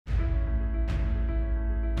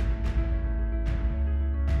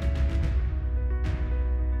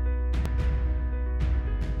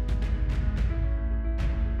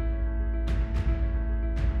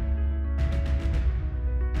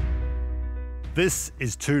This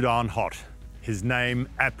is Too Darn Hot. His name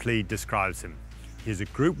aptly describes him. He's a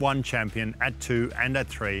Group 1 champion at 2 and at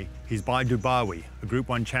 3. He's by Dubawi, a Group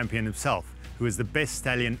 1 champion himself, who is the best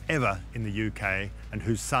stallion ever in the UK and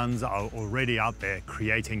whose sons are already out there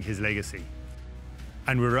creating his legacy.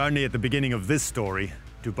 And we're only at the beginning of this story.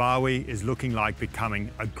 Dubawi is looking like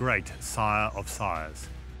becoming a great sire of sires.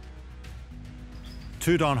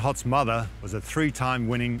 Too Darn Hot's mother was a 3-time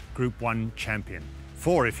winning Group 1 champion.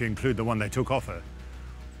 4 if you include the one they took off her.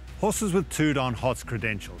 Horses with Too Darn Hot's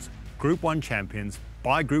credentials, Group 1 champions,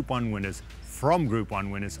 by Group 1 winners, from Group 1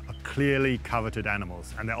 winners, are clearly coveted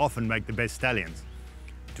animals, and they often make the best stallions.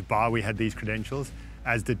 Dubawi had these credentials,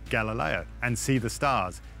 as did Galileo, and See the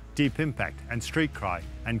Stars, Deep Impact, and Street Cry,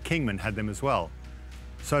 and Kingman had them as well.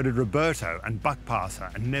 So did Roberto and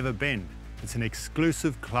Buckpasser and Never Bend. It's an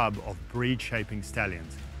exclusive club of breed-shaping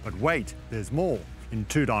stallions. But wait, there's more. In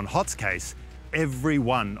Too Darn Hot's case, every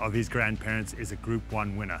one of his grandparents is a Group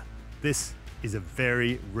 1 winner. This is a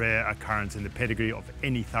very rare occurrence in the pedigree of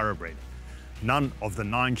any thoroughbred. None of the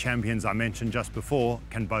 9 champions I mentioned just before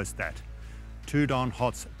can boast that. Too Darn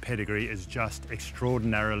Hot's pedigree is just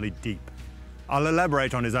extraordinarily deep. I'll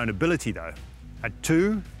elaborate on his own ability though. At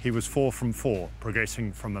 2, he was 4 from 4,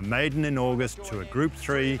 progressing from a maiden in August to a Group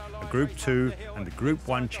 3, a Group 2, and the Group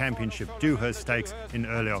 1 Championship Dewhurst Stakes in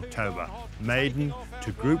early October. Maiden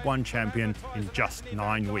to Group 1 champion in just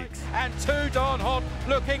 9 weeks. And Too Darn Hot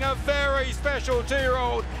looking a very special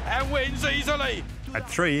 2-year-old and wins easily. At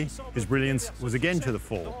 3, his brilliance was again to the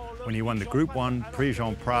fore when he won the Group 1 Prix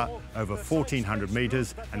Jean Prat over 1,400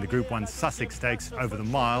 metres and the Group 1 Sussex Stakes over the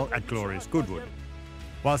mile at Glorious Goodwood.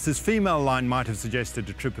 Whilst his female line might have suggested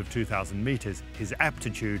a trip of 2,000 metres, his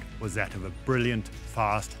aptitude was that of a brilliant,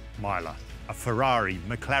 fast miler. A Ferrari,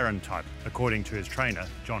 McLaren type, according to his trainer,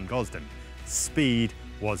 John Gosden. Speed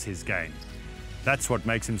was his game. That's what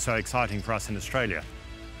makes him so exciting for us in Australia.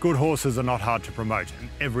 Good horses are not hard to promote, and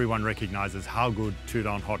everyone recognises how good Too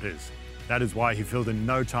Darn Hot is. That is why he filled in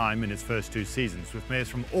no time in his first 2 seasons with mares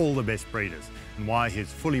from all the best breeders, and why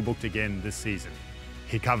he's fully booked again this season.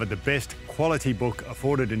 He covered the best quality book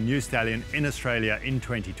afforded a new stallion in Australia in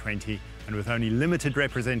 2020, and with only limited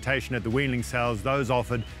representation at the weanling sales, those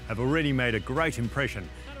offered have already made a great impression,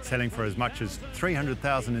 selling for as much as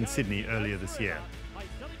 300,000 in Sydney earlier this year.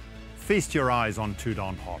 Feast your eyes on Too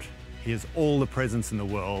Darn Hot. He has all the presence in the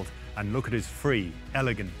world, and look at his free,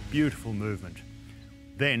 elegant, beautiful movement.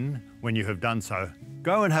 Then, when you have done so,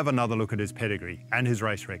 go and have another look at his pedigree and his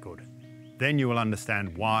race record. Then you will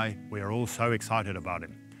understand why we are all so excited about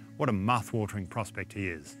him. What a mouth-watering prospect he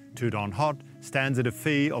is. Too Darn Hot stands at a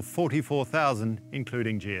fee of $44,000,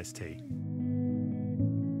 including GST.